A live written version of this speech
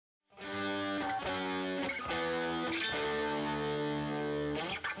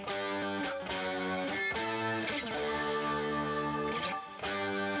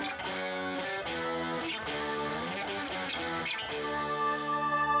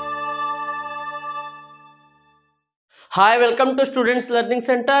Hi welcome to students learning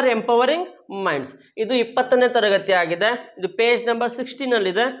centre empowering minds. ಇದು 20ನೇ ತರಗತಿ ಆಗಿದೆ. ಇದು ಪೇಜ್ ನಂಬರ್ 16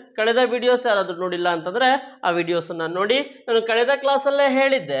 ಅಲ್ಲಿದೆ. ಕಳೆದ ವಿಡಿಯೋಸ್ ಯಾರಾದರೂ ನೋಡಿಲ್ಲ ಅಂತಂದ್ರೆ ಆ ವಿಡಿಯೋಸನ್ನು ನೋಡಿ. ನಾನು ಕಳೆದ ಕ್ಲಾಸಲ್ಲೇ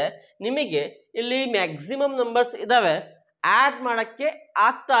ಹೇಳಿದ್ದೆ ನಿಮಗೆ ಇಲ್ಲಿ ಮ್ಯಾಕ್ಸಿಮಮ್ ನಂಬರ್ಸ್ ಇದಾವೆ, ಆ್ಯಡ್ ಮಾಡೋಕ್ಕೆ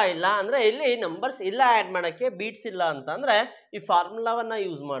ಆಗ್ತಾ ಇಲ್ಲ ಅಂದರೆ ಇಲ್ಲಿ ನಂಬರ್ಸ್ ಇಲ್ಲ, ಆ್ಯಡ್ ಮಾಡೋಕ್ಕೆ ಬೀಟ್ಸ್ ಇಲ್ಲ ಅಂತಂದರೆ ಈ ಫಾರ್ಮುಲಾವನ್ನು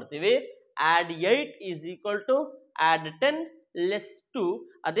ಯೂಸ್ ಮಾಡ್ತೀವಿ. Add 8 is equal to add 10 less 2.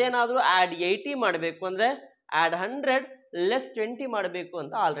 ಅದೇನಾದರೂ ಆ್ಯಡ್ 80 ಮಾಡಬೇಕು ಅಂದರೆ ಆ್ಯಡ್ 100 ಲೆಸ್ 20 ಮಾಡಬೇಕು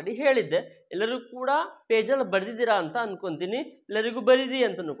ಅಂತ ಆಲ್ರೆಡಿ ಹೇಳಿದ್ದೆ. ಎಲ್ಲರೂ ಕೂಡ ಪೇಜಲ್ಲಿ ಬರೆದಿದ್ದೀರಾ ಅಂತ ಅನ್ಕೊಂತೀನಿ. ಎಲ್ಲರಿಗೂ ಬರೀರಿ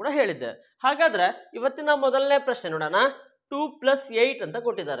ಅಂತಲೂ ಕೂಡ ಹೇಳಿದ್ದೆ. ಹಾಗಾದರೆ ಇವತ್ತಿನ ಮೊದಲನೇ ಪ್ರಶ್ನೆ ನೋಡೋಣ. 2 + 8 ಅಂತ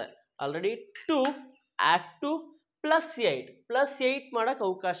ಕೊಟ್ಟಿದ್ದಾರೆ. ಆಲ್ರೆಡಿ 2 ಆ್ಯಡ್ 2 + 8 ಮಾಡೋಕ್ಕೆ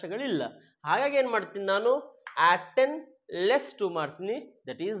ಅವಕಾಶಗಳಿಲ್ಲ. ಹಾಗಾಗಿ ಏನು ಮಾಡ್ತೀನಿ ನಾನು, ಆ್ಯಡ್ 10 ಲೆಸ್ 2 ಮಾಡ್ತೀನಿ.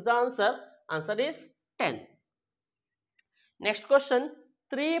 That is the answer. Answer is 10. Next question,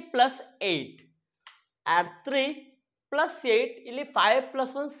 3 + 8. Add 3 + 8. ಇಲ್ಲಿ 5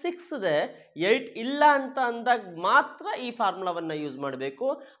 + 1 6 ಇದೆ. 8 ಇಲ್ಲ ಅಂತ ಅಂದಾಗ ಮಾತ್ರ ಈ ಫಾರ್ಮುಲಾವನ್ನು ಯೂಸ್ ಮಾಡಬೇಕು.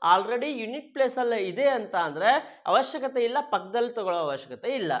 ಆಲ್ರೆಡಿ ಯೂನಿಟ್ ಪ್ಲೇಸಲ್ಲೇ ಇದೆ ಅಂತ ಅಂದರೆ ಅವಶ್ಯಕತೆ ಇಲ್ಲ, ಪಕ್ಕದಲ್ಲಿ ತಗೊಳ್ಳೋ ಅವಶ್ಯಕತೆ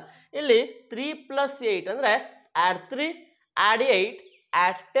ಇಲ್ಲ. ಇಲ್ಲಿ 3 + 8 ಅಂದರೆ ಆ್ಯಡ್ 3 ಆ್ಯಡ್ 8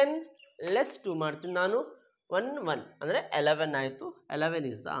 ಆ್ಯಡ್ 10 ಲೆಸ್ 2 ಮಾಡ್ತೀನಿ ನಾನು. 1 ಅಂದರೆ 11 ಆಯಿತು.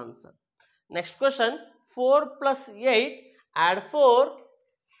 11 is the answer. Next question, 4 + 8. Add 4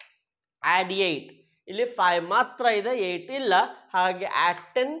 add 8. ಇಲ್ಲಿ 5 ಮಾತ್ರ ಇದೆ, 8 ಇಲ್ಲ. ಹಾಗೆ ಆ್ಯಡ್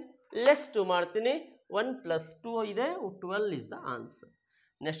 10 ಲೆಸ್ 2 ಮಾಡ್ತೀನಿ. 1 + 2 ಇದೆ, 12 is the answer.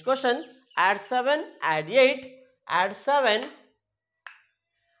 Next question, add 7 add 8. Add 7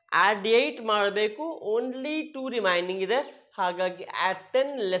 add 8 ಮಾಡಬೇಕು. ಓನ್ಲಿ 2 ರಿಮೈನಿಂಗ್ ಇದೆ. ಹಾಗಾಗಿ ಆ್ಯಡ್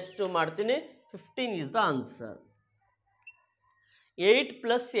 10 ಲೆಸ್ 2 ಮಾಡ್ತೀನಿ. 15 ಈಸ್ ದ ಆನ್ಸರ್. 8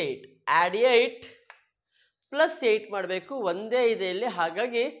 + 8. ಆ್ಯಡ್ 8 + 8 ಮಾಡಬೇಕು. ಒಂದೇ ಇದೆ ಇಲ್ಲಿ.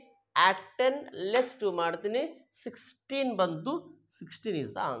 ಹಾಗಾಗಿ ಆ್ಯಡ್ 10 ಲೆಸ್ 2 ಮಾಡ್ತೀನಿ. 16 ಬಂತು. 16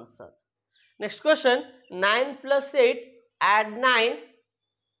 is the answer. Next question, 9 + 8. Add 9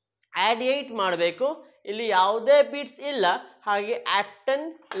 add 8 ಮಾಡಬೇಕು. ಇಲ್ಲಿ ಯಾವುದೇ ಬೀಟ್ಸ್ ಇಲ್ಲ. ಹಾಗೆ ಆ್ಯಡ್ 10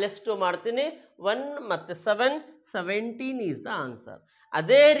 ಲೆಸ್ 2 ಮಾಡ್ತೀನಿ. 1 ಮತ್ತು 7, 17 ಈಸ್ ದ ಆನ್ಸರ್.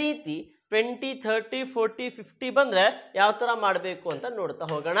 ಅದೇ ರೀತಿ 20, 30, 40, 50 ಬಂದರೆ ಯಾವ ಥರ ಮಾಡಬೇಕು ಅಂತ ನೋಡ್ತಾ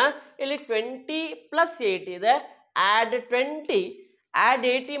ಹೋಗೋಣ. ಇಲ್ಲಿ 20 + 8 ಇದೆ. ಆ್ಯಡ್ 20 ಆ್ಯಡ್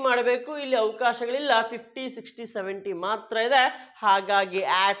 80 ಮಾಡಬೇಕು. ಇಲ್ಲಿ ಅವಕಾಶಗಳಿಲ್ಲ. 50, 60, 70 ಮಾತ್ರ ಇದೆ. ಹಾಗಾಗಿ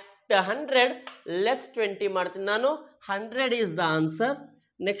ಆ್ಯಡ್ 100 ಲೆಸ್ 20 ಮಾಡ್ತೀನಿ ನಾನು. 100 is the answer.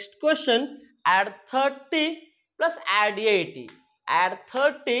 Next question, add 30 + add 80. Add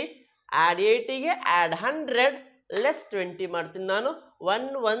 30 add 80ಗೆ add 100 less 20 ಮಾಡ್ತೀನಿ ನಾನು.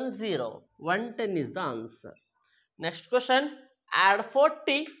 110. 110 is the answer. Next question, add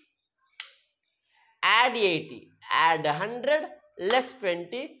 40 add 80. Add 100 less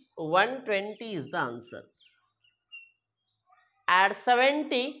 20. 120 is the answer. Add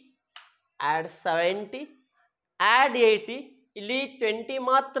 70 add 70 add 80. ಇಲ್ಲಿ 20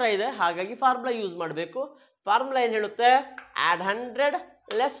 ಮಾತ್ರ ಇದೆ. ಹಾಗಾಗಿ ಫಾರ್ಮುಲಾ ಯೂಸ್ ಮಾಡಬೇಕು. ಫಾರ್ಮುಲಾ ಏನು ಹೇಳುತ್ತೆ, ಆ್ಯಡ್ 100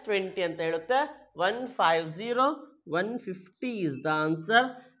 ಲೆಸ್ 20 ಅಂತ ಹೇಳುತ್ತೆ. 150. 150 is the answer.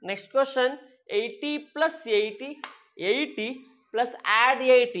 Next question, 80 + 80. 80 + add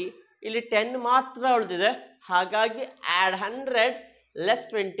 80. ಇಲ್ಲಿ 10 ಮಾತ್ರ ಉಳಿದಿದೆ. ಹಾಗಾಗಿ ಆ್ಯಡ್ 100 ಲೆಸ್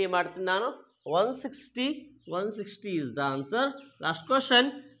 20 ಮಾಡ್ತೀನಿ ನಾನು. 160. 160 is the answer. Last question,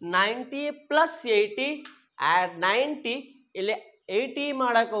 90 + 80. Add 90. ಇಲ್ಲಿ 80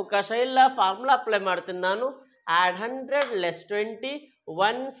 ಮಾಡೋಕ್ಕೆ ಅವಕಾಶ ಇಲ್ಲ. ಫಾರ್ಮುಲಾ ಅಪ್ಲೈ ಮಾಡ್ತೀನಿ ನಾನು. Add 100 less 20.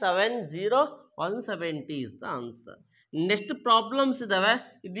 170. 170 is the answer. Next problems ಇದ್ದಾವೆ.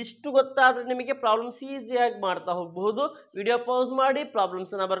 ಇದಿಷ್ಟು ಗೊತ್ತಾದರೆ ನಿಮಗೆ ಪ್ರಾಬ್ಲಮ್ಸ್ ಈಸಿಯಾಗಿ ಮಾಡ್ತಾ ಹೋಗಬಹುದು. ವಿಡಿಯೋ ಪಾಸ್ ಮಾಡಿ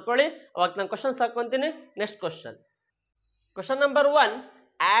ಪ್ರಾಬ್ಲಮ್ಸನ್ನು ಬರ್ಕೊಳ್ಳಿ. ಅವಾಗ ನಾನು questions ಹಾಕ್ಕೊತೀನಿ. Next question, question number 1.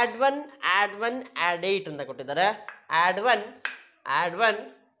 Add 1 add 1 add 8 ಅಂತ ಕೊಟ್ಟಿದ್ದಾರೆ. Add 1 add 1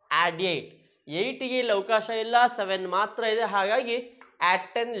 add 8. 8ಗೆ ಇಲ್ಲಿ ಅವಕಾಶ ಇಲ್ಲ. 7 ಮಾತ್ರ ಇದೆ. ಹಾಗಾಗಿ ಆ್ಯಡ್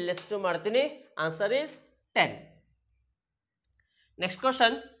 10 ಲೆಸ್ 2 ಮಾಡ್ತೀನಿ. Answer is 10. Next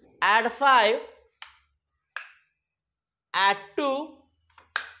question, add 5 add 2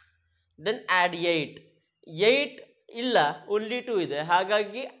 then add 8. 8 ಇಲ್ಲ, ಓನ್ಲಿ 2 ಇದೆ.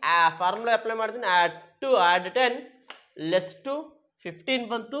 ಹಾಗಾಗಿ ಫಾರ್ಮುಲಾ ಅಪ್ಲೈ ಮಾಡ್ತೀನಿ. Add 2 add 10 less 2. 15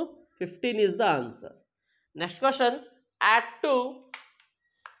 ಬಂತು. 15 is the answer. Next question, add 2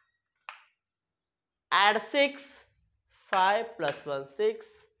 add 6. 5 + 1 6.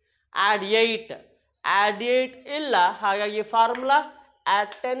 Add 8. Add 8 ಇಲ್ಲ. ಹಾಗಾಗಿ formula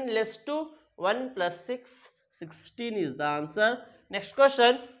add 10 less 2. 1 + 6. 16 is the answer. Next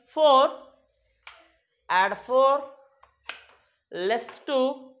question, 4. Add 4 less 2.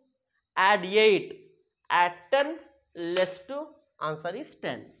 Add 8. Add 10 less 2. Answer is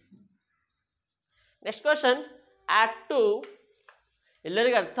 10. Next question, add to,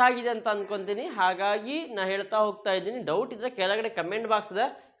 ಎಲ್ಲರಿಗೂ ಅರ್ಥ ಆಗಿದೆ ಅಂತ ಅನ್ಕೊಂತೀನಿ, ಹಾಗಾಗಿ ನಾ ಹೇಳ್ತಾ ಹೋಗ್ತಾ ಇದ್ದೀನಿ. ಡೌಟ್ ಇದ್ರೆ ಕೆಳಗಡೆ ಕಮೆಂಟ್ ಬಾಕ್ಸ್ ಇದೆ,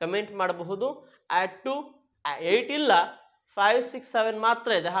 ಕಮೆಂಟ್ ಮಾಡಬಹುದು. add to 8 ಇಲ್ಲ, 5 6 7 ಮಾತ್ರ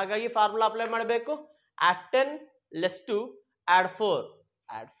ಇದೆ, ಹಾಗಾಗಿ ಫಾರ್ಮುಲಾ ಅಪ್ಲೈ ಮಾಡಬೇಕು. add 10 less 2 add 4,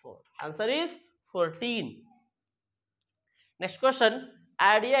 answer is 14. Next question,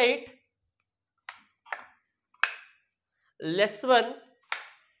 add 8 less 1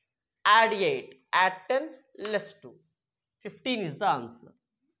 add 8, add 10 less 2, 15 is the answer.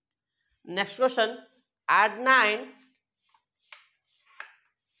 Next question, add 9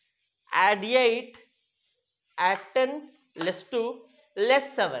 add 8 add 10 less 2 less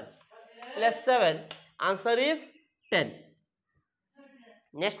 7, answer is 10.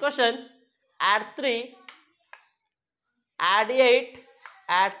 Next question, add 3 add 8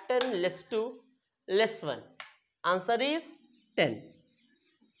 add 10 less 2 less 1, answer is 10.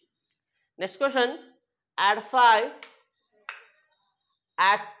 Next question, add 5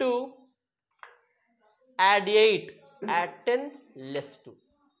 add 2 add 8 add 10 less 2,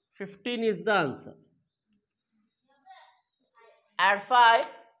 15 is the answer. Add 5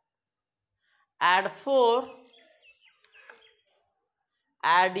 add 4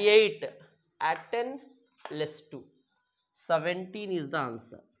 add 8 add 10 less 2, 17 is the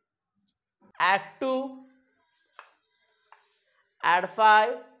answer. Add 2 add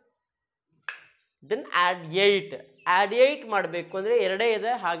 5 then add 8, ಮಾಡಬೇಕು ಅಂದರೆ ಎರಡೇ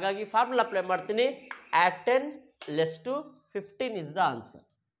ಇದೆ, ಹಾಗಾಗಿ formula apply ಮಾಡ್ತೀನಿ. add 10 less 2, 15 is the answer.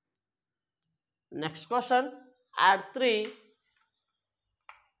 Next question, add 3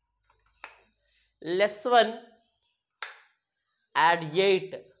 less 1 add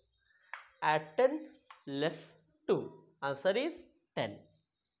 8 add 10 less 2, answer is 10.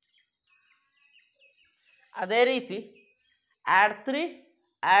 ಅದೇ ರೀತಿ add 3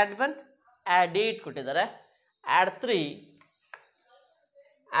 add 1 add 8 ಕೊಟ್ಟಿದ್ದಾರೆ. add 3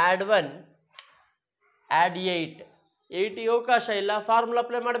 add 1 add 8, 8 ಅವಕಾಶ ಇಲ್ಲ, ಫಾರ್ಮುಲಾ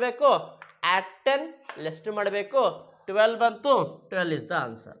ಅಪ್ಲೈ ಮಾಡಬೇಕು. add 10 less 2 ಮಾಡಬೇಕು, 12 ಬಂತು, 12 is the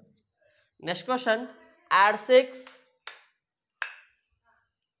answer. Next question, add 6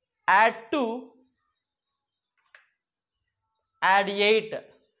 add 2 add 8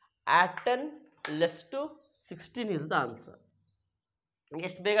 add 10 less 2, 16 is the answer.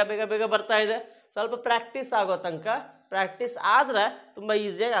 ಎಷ್ಟು ಬೇಗ ಬೇಗ ಬೇಗ ಬರ್ತಾ ಇದೆ, ಸ್ವಲ್ಪ ಪ್ರಾಕ್ಟೀಸ್ ಆಗೋ ತನಕ, ಪ್ರಾಕ್ಟೀಸ್ ಆದರೆ ತುಂಬ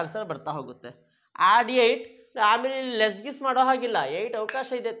ಈಸಿಯಾಗಿ ಆನ್ಸರ್ ಬರ್ತಾ ಹೋಗುತ್ತೆ. add 8 ಆಮೇಲೆ ಲೆಸ್ ಗಿಸ್ ಮಾಡೋ ಹಾಗಿಲ್ಲ, 8 ಅವಕಾಶ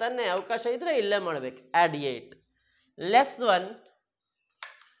ಇದೆ ತಾನೇ, ಅವಕಾಶ ಇದ್ರೆ ಇಲ್ಲೇ ಮಾಡಬೇಕು. add 8 less 1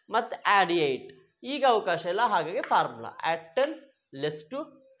 ಮತ್ತು add 8 ಈಗ ಅವಕಾಶ ಇಲ್ಲ, ಹಾಗಾಗಿ formula add 10 less 2,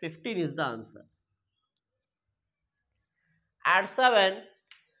 15 is the answer. add 7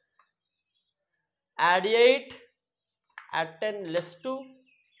 add 8 add 10 less 2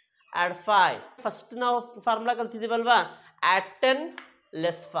 add 5, first ನಾವು ಫಾರ್ಮುಲಾ ಕಲ್ತಿದ್ದೀವಲ್ವಾ, add 10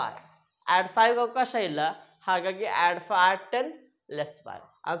 less 5, add 5 ಅವಕಾಶ ಇಲ್ಲ, ಹಾಗಾಗಿ add 10 less 5,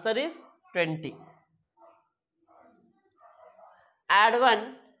 answer is 20. add 1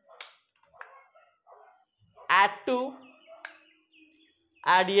 add 2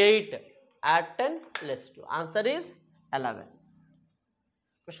 add 8 add 10 less 2, answer is 11.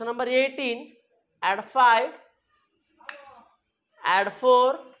 Question number 18, add 5 add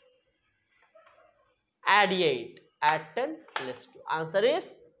 4 add 8 add 10 less 2, answer is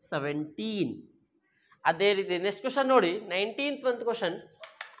 17. ಅದೇ ರೀತಿ next question ನೋಡಿ, 19th ಒಂದು question,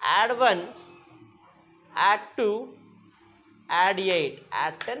 add 1 add 2 add 8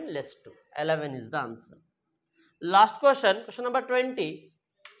 add 10 less 2, 11 is the answer. Last question, question number 20,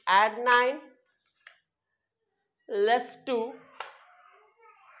 add 9 less 2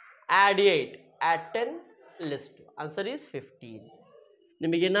 add 8 add 10 less 2, answer is 15.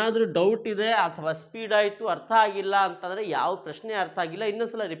 ನಿಮಗೇನಾದರೂ doubt ಇದೆ ಅಥವಾ speed ಆಯಿತು ಅರ್ಥ ಆಗಿಲ್ಲ ಅಂತಂದರೆ, ಯಾವ ಪ್ರಶ್ನೆ ಅರ್ಥ ಆಗಿಲ್ಲ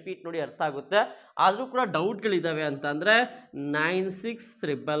ಇನ್ನೊಂದ್ಸಲ ರಿಪೀಟ್ ನೋಡಿ ಅರ್ಥ ಆಗುತ್ತೆ. ಆದರೂ ಕೂಡ ಡೌಟ್ಗಳಿದ್ದಾವೆ ಅಂತಂದರೆ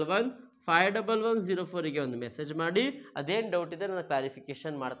 9611151104ಗೆ ಒಂದು ಮೆಸೇಜ್ ಮಾಡಿ, ಅದೇನು ಡೌಟ್ ಇದೆ ನಾನು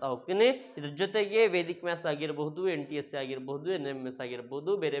ಕ್ಲಾರಿಫಿಕೇಶನ್ ಮಾಡ್ತಾ ಹೋಗ್ತೀನಿ. ಇದ್ರ ಜೊತೆಗೆ ವೇದಿಕ್ ಮ್ಯಾಥ್ಸ್ ಆಗಿರಬಹುದು, NTSE ಆಗಿರ್ಬೋದು, NMMS ಆಗಿರ್ಬೋದು,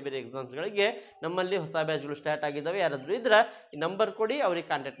 ಬೇರೆ ಬೇರೆ ಎಕ್ಸಾಮ್ಸ್ಗಳಿಗೆ ನಮ್ಮಲ್ಲಿ ಹೊಸ ಬ್ಯಾಚ್ಗಳು ಸ್ಟಾರ್ಟ್ ಆಗಿದ್ದಾವೆ. ಯಾರಾದರೂ ಇದ್ರೆ ಈ ನಂಬರ್ ಕೊಡಿ, ಅವ್ರಿಗೆ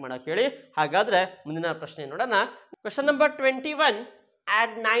ಕಾಂಟ್ಯಾಕ್ಟ್ ಮಾಡೋಕೆ ಹೇಳಿ. ಹಾಗಾದರೆ ಮುಂದಿನ ಪ್ರಶ್ನೆ ನೋಡೋಣ. ಕ್ವಶನ್ ನಂಬರ್ 21,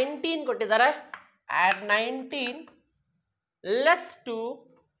 add 19 ಕೊಟ್ಟಿದ್ದಾರೆ. add 19 less 2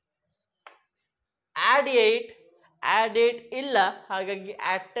 add 8 ಇಲ್ಲ, ಹಾಗಾಗಿ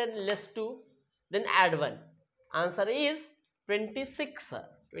add 10 less 2 then add 1, answer is 26.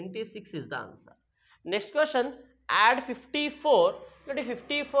 26 is the answer. Next question, add 54. ನೋಡಿ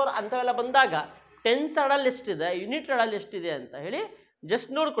 54 ಅಂತವೆಲ್ಲ ಬಂದಾಗ ಟೆನ್ಸ್ ಅಡಲ್ ಎಷ್ಟಿದೆ, ಯೂನಿಟ್ ಅಡಲ್ ಎಷ್ಟಿದೆ ಅಂತ ಹೇಳಿ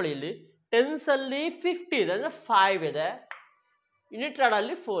ಜಸ್ಟ್ ನೋಡ್ಕೊಳ್ಳಿ. ಇಲ್ಲಿ ಟೆನ್ಸ್ ಅಲ್ಲಿ 50 ಇದೆ ಅಂದರೆ 5 ಇದೆ, ಯೂನಿಟ್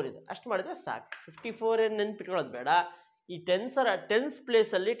ರಾಡಲ್ಲಿ 4 ಇದೆ, ಅಷ್ಟು ಮಾಡಿದ್ರೆ ಸಾಕು. 54 ಏನು ನೆನ್ಪಿಟ್ಕೊಳ್ಳೋದು ಬೇಡ. ಈ ಟೆನ್ಸ್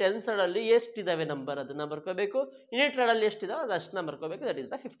ಪ್ಲೇಸಲ್ಲಿ ಟೆನ್ಸ್ ರಾಡಲ್ಲಿ ಎಷ್ಟಿದ್ದಾವೆ ನಂಬರ್ ಅದನ್ನು ಬರ್ಕೋಬೇಕು, ಯೂನಿಟ್ ರಾಡಲ್ಲಿ ಎಷ್ಟಿದಾವೆ ಅದು ಅಷ್ಟನ್ನ ಬರ್ಕೋಬೇಕು. That is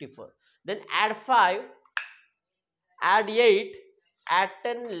the 54. Then add 5, add 8, add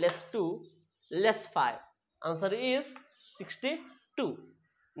 10, less 2, less 5. Answer is 62.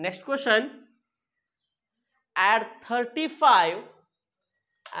 Next question, add 35,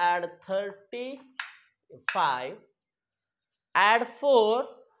 add 35, add 4,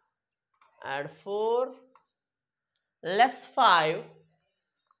 less 5,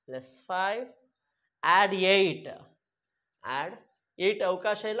 add 8,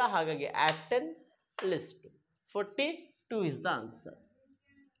 ಅವಕಾಶ ಇಲ್ಲ, ಹಾಗಾಗಿ add 10, less 2. 42 is the answer.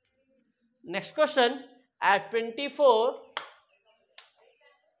 Next question, add 24,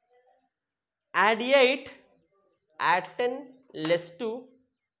 add 8, add 10, less 2,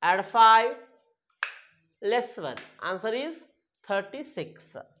 add 5, less 1. Answer is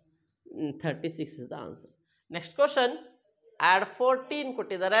 36. 36 is the answer. Next question, add 14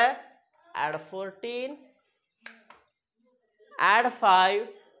 ಕೊಟ್ಟಿದ್ದಾರೆ, add 14, add 5,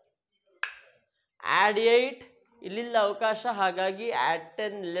 add 8, ಇಲ್ಲಿಲ್ಲ ಅವಕಾಶ, ಹಾಗಾಗಿ add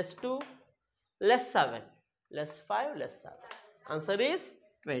 10, less 2, less 7, less 5, less 7. Answer is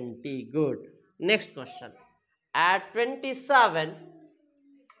 20. Good. Next question, add 27,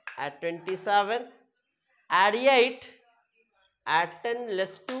 add 8, add 10,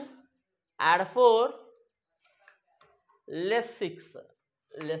 less 2, add 4, less 6,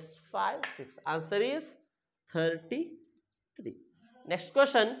 less 5, 6. Answer is 33. Next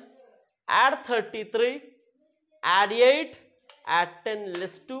question, add 33, add 8, add 10,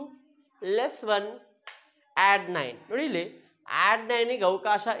 less 2, less 1, add 9. ನೋಡಿ ಇಲ್ಲಿ add 9ಗೆ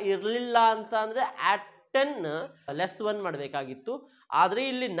ಅವಕಾಶ ಇರಲಿಲ್ಲ ಅಂತ ಅಂದರೆ add 10 less 1 ಮಾಡಬೇಕಾಗಿತ್ತು. ಆದರೆ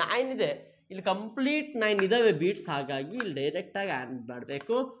ಇಲ್ಲಿ 9 ಇದೆ, ಇಲ್ಲಿ ಕಂಪ್ಲೀಟ್ 9 ಇದಾವೆ ಬೀಟ್ಸ್, ಹಾಗಾಗಿ ಇಲ್ಲಿ ಡೈರೆಕ್ಟಾಗಿ ಆ್ಯಡ್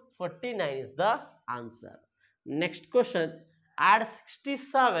ಮಾಡಬೇಕು. 49 is the answer. Next question, add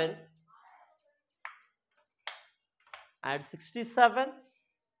 67,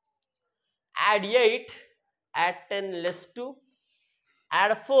 add 8, add 10, less 2,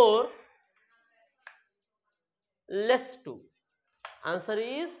 add 4, less 2. Answer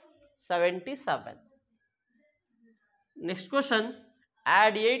is 77. Next question,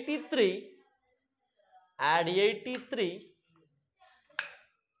 add 83,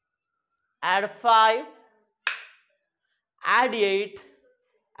 add 5, add 8,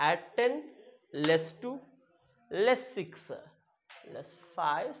 add 10, less 2, less 6, less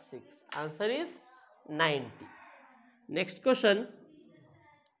 5, 6. Answer is 90. Next question,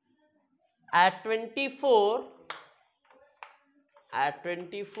 add 24,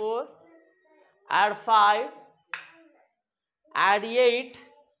 add 5, add 8,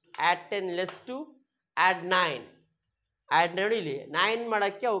 add 10, less 2, add 9. Add ನೋಡಿ ಇಲ್ಲಿ 9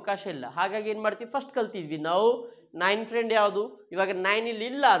 ಮಾಡೋಕ್ಕೆ ಅವಕಾಶ ಇಲ್ಲ, ಹಾಗಾಗಿ ಏನು ಮಾಡ್ತೀವಿ, first ಕಲ್ತಿದ್ವಿ ನಾವು 9 friend ಯಾವುದು, ಇವಾಗ 9 ಇಲ್ಲಿ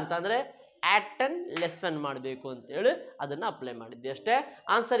ಇಲ್ಲ ಅಂತಂದರೆ add 10, less 1 ಮಾಡಬೇಕು ಅಂತೇಳಿ ಅದನ್ನು ಅಪ್ಲೈ ಮಾಡಿದ್ವಿ ಅಷ್ಟೇ.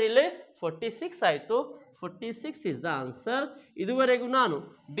 ಆನ್ಸರ್ ಇಲ್ಲಿ 46 ಆಯಿತು. 46 ಇಸ್ ದ ಆನ್ಸರ್. ಇದುವರೆಗೂ ನಾನು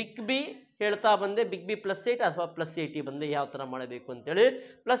ಬಿಗ್ ಬಿ ಹೇಳ್ತಾ ಬಂದೆ, ಬಿಗ್ ಬಿ +8 ಅಥವಾ +80 ಬಂದೆ ಯಾವ ಥರ ಮಾಡಬೇಕು ಅಂತೇಳಿ.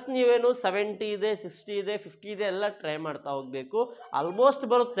 ಪ್ಲಸ್ ನೀವೇನು 70 ಇದೆ, 60 ಇದೆ, 50 ಇದೆ ಎಲ್ಲ ಟ್ರೈ ಮಾಡ್ತಾ ಹೋಗಬೇಕು. ಆಲ್ಮೋಸ್ಟ್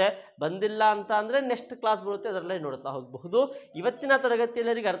ಬರುತ್ತೆ, ಬಂದಿಲ್ಲ ಅಂತ ಅಂದರೆ ನೆಕ್ಸ್ಟ್ ಕ್ಲಾಸ್ ಬರುತ್ತೆ, ಅದರಲ್ಲೇ ನೋಡ್ತಾ ಹೋಗಬಹುದು. ಇವತ್ತಿನ ತರಗತಿ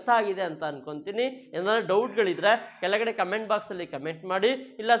ಎಲ್ಲರಿಗೆ ಅರ್ಥ ಆಗಿದೆ ಅಂತ ಅನ್ಕೊತೀನಿ. ಏನಾದರೂ ಡೌಟ್ಗಳಿದ್ರೆ ಕೆಳಗಡೆ ಕಮೆಂಟ್ ಬಾಕ್ಸಲ್ಲಿ ಕಮೆಂಟ್ ಮಾಡಿ.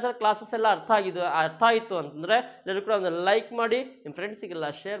 ಇಲ್ಲ ಸರ್ ಕ್ಲಾಸಸ್ ಎಲ್ಲ ಅರ್ಥ ಆಯಿತು ಅಂತಂದರೆ ಎಲ್ಲರೂ ಕೂಡ ಒಂದು ಲೈಕ್ ಮಾಡಿ, ನಿಮ್ಮ ಫ್ರೆಂಡ್ಸಿಗೆಲ್ಲ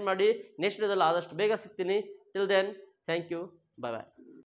ಶೇರ್ ಮಾಡಿ. ನೆಕ್ಸ್ಟ್ ವಿಡಿಯೋದಲ್ಲಿ ಆದಷ್ಟು ಬೇಗ ಸಿಗ್ತೀನಿ. Till then, thank you, bye bye.